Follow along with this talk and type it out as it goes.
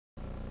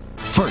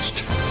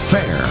first,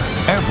 fair,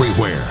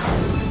 everywhere.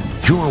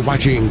 You're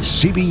watching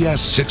CBS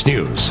 6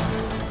 News.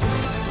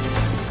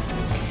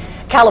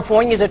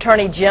 California's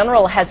Attorney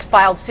General has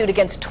filed suit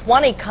against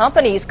 20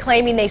 companies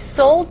claiming they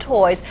sold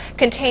toys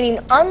containing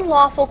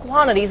unlawful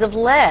quantities of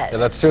lead.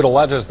 That suit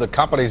alleges the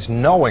companies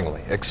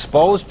knowingly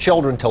exposed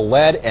children to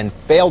lead and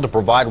failed to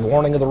provide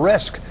warning of the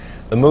risk.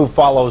 The move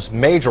follows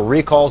major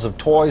recalls of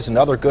toys and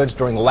other goods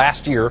during the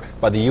last year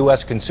by the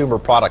U.S. Consumer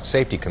Product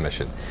Safety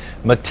Commission.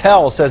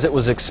 Mattel says it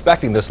was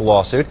expecting this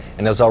lawsuit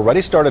and has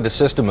already started a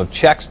system of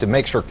checks to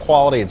make sure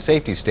quality and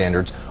safety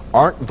standards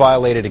aren't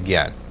violated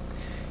again.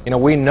 You know,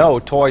 we know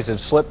toys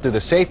have slipped through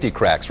the safety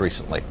cracks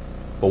recently,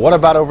 but what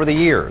about over the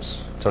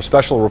years? It's our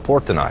special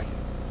report tonight.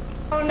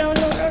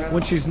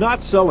 When she's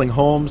not selling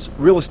homes,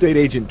 real estate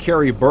agent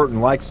Carrie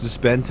Burton likes to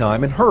spend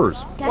time in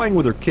hers, playing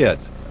with her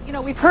kids. You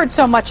know, we've heard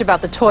so much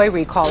about the toy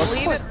recall, of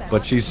course.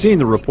 But she's seen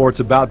the reports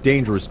about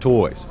dangerous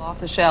toys.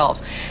 Off the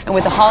shelves. And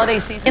with the holiday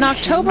season in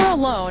October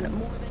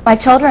alone, my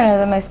children are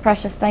the most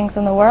precious things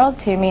in the world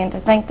to me, and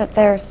to think that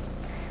there's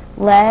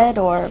lead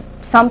or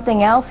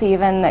something else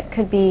even that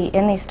could be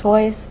in these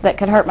toys that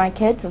could hurt my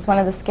kids is one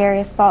of the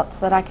scariest thoughts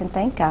that I can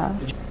think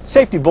of.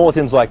 Safety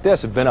bulletins like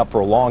this have been up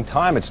for a long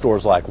time at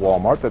stores like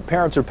Walmart, but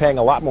parents are paying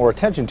a lot more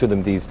attention to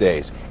them these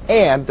days,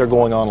 and they're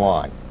going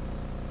online.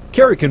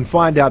 Carrie can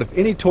find out if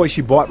any toy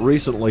she bought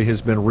recently has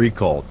been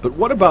recalled, but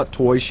what about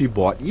toys she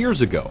bought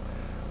years ago?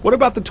 What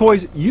about the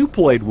toys you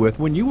played with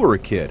when you were a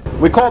kid?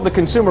 We called the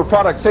Consumer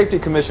Product Safety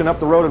Commission up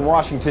the road in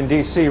Washington,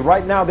 D.C.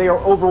 Right now they are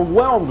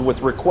overwhelmed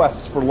with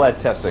requests for lead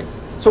testing.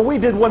 So we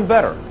did one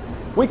better.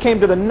 We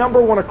came to the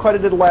 #1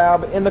 accredited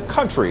lab in the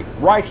country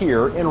right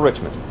here in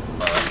Richmond.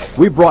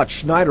 We brought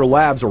Schneider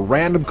Labs a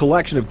random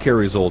collection of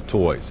Carrie's old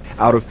toys.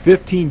 Out of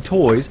 15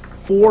 toys,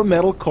 4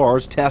 metal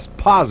cars test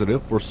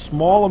positive for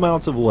small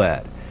amounts of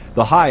lead,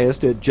 the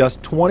highest at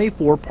just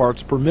 24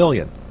 parts per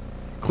million.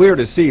 Clear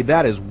to see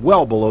that is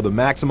well below the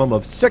maximum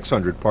of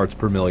 600 parts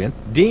per million,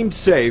 deemed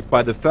safe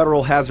by the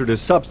Federal Hazardous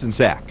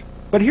Substance Act.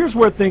 But here's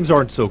where things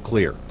aren't so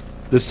clear.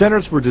 The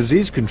Centers for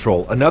Disease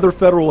Control, another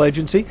federal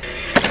agency,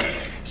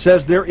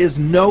 says there is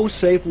no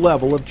safe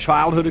level of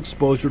childhood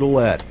exposure to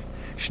lead.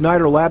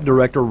 Schneider Lab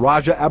Director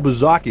Raja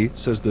Abuzaki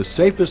says the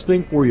safest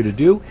thing for you to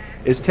do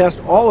is test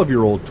all of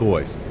your old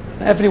toys.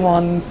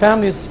 Everyone,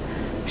 families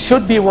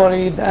should be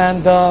worried,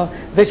 and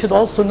they should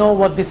also know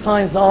what the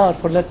signs are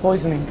for lead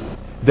poisoning.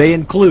 They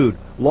include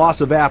loss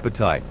of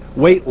appetite,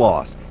 weight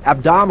loss,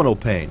 abdominal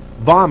pain,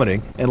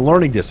 vomiting, and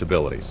learning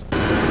disabilities.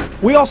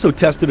 We also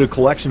tested a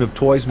collection of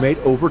toys made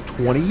over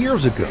 20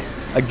 years ago.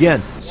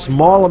 Again,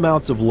 small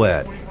amounts of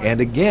lead,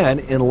 and again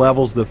in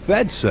levels the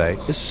feds say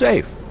is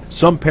safe.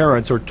 Some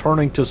parents are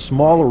turning to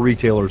smaller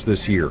retailers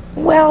this year.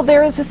 Well,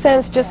 there is a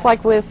sense, just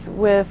like with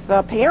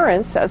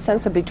parents, a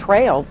sense of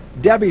betrayal.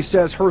 Debbie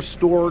says her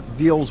store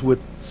deals with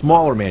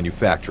smaller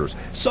manufacturers,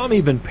 some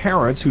even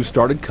parents who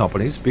started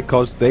companies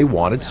because they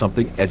wanted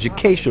something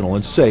educational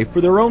and safe for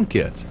their own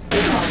kids.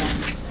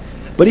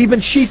 But even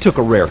she took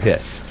a rare hit,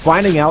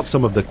 finding out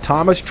some of the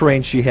Thomas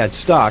trains she had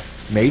stocked,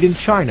 made in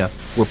China,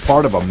 were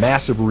part of a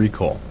massive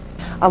recall.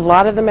 A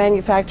lot of the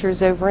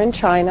manufacturers over in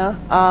China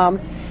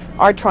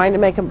are trying to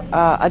make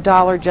a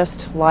dollar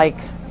just like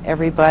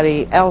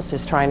everybody else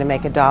is trying to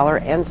make a dollar,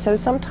 and so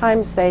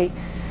sometimes they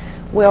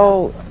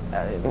will,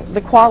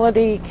 the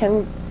quality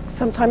can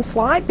sometimes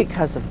slide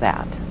because of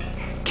that.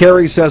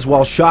 Carrie says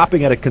while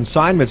shopping at a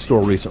consignment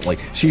store recently,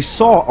 she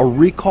saw a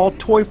recalled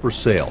toy for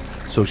sale,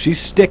 so she's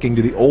sticking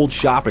to the old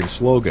shopping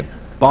slogan,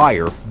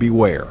 buyer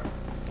beware.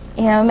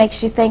 You know, it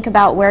makes you think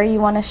about where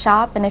you want to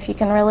shop and if you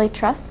can really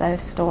trust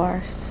those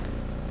stores.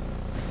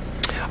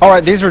 All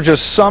right, these are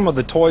just some of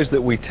the toys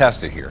that we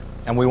tested here,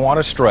 and we want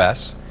to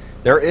stress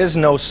there is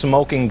no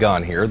smoking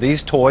gun here.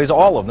 These toys,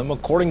 all of them,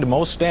 according to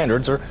most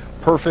standards, are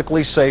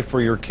perfectly safe for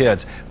your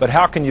kids. But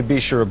how can you be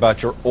sure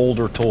about your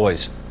older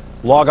toys?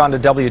 Log on to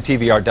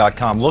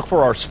WTVR.com. Look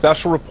for our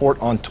special report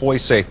on toy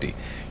safety.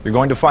 You're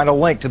going to find a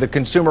link to the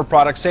Consumer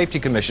Product Safety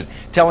Commission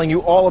telling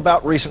you all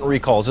about recent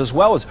recalls, as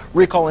well as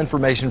recall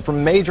information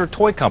from major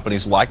toy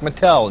companies like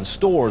Mattel and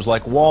stores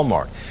like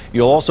Walmart.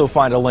 You'll also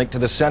find a link to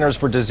the Centers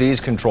for Disease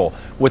Control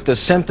with the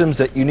symptoms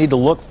that you need to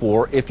look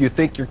for if you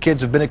think your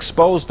kids have been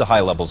exposed to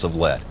high levels of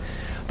lead.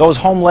 Those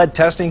home lead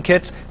testing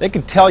kits, they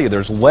can tell you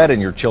there's lead in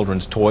your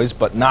children's toys,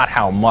 but not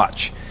how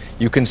much.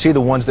 You can see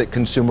the ones that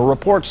Consumer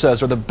Reports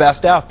says are the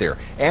best out there.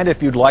 And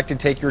if you'd like to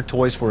take your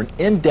toys for an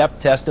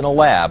in-depth test in a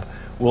lab,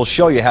 we'll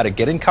show you how to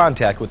get in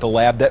contact with the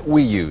lab that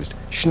we used,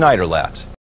 Schneider Labs.